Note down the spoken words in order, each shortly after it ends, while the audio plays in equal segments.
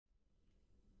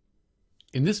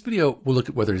In this video, we'll look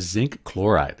at whether zinc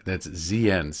chloride, that's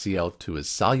ZnCl2, is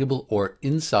soluble or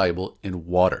insoluble in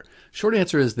water. Short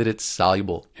answer is that it's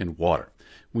soluble in water.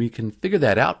 We can figure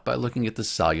that out by looking at the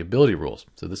solubility rules.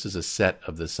 So this is a set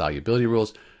of the solubility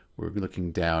rules. We're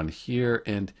looking down here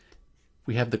and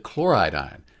we have the chloride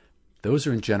ion. Those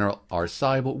are in general are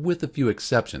soluble with a few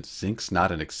exceptions. Zinc's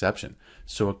not an exception.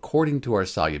 So according to our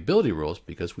solubility rules,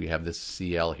 because we have this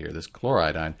Cl here, this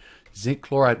chloride ion, zinc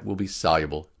chloride will be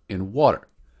soluble in water.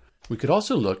 We could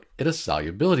also look at a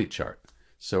solubility chart.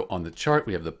 So on the chart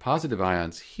we have the positive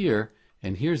ions here,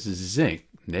 and here's the zinc,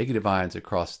 negative ions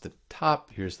across the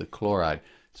top, here's the chloride.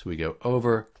 So we go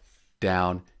over,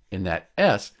 down, and that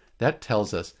S, that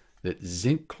tells us that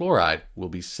zinc chloride will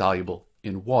be soluble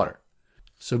in water.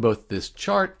 So both this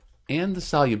chart and the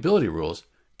solubility rules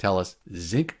tell us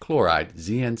zinc chloride,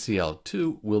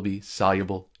 ZnCl2, will be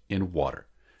soluble in water.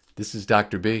 This is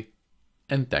Dr. B,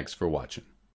 and thanks for watching.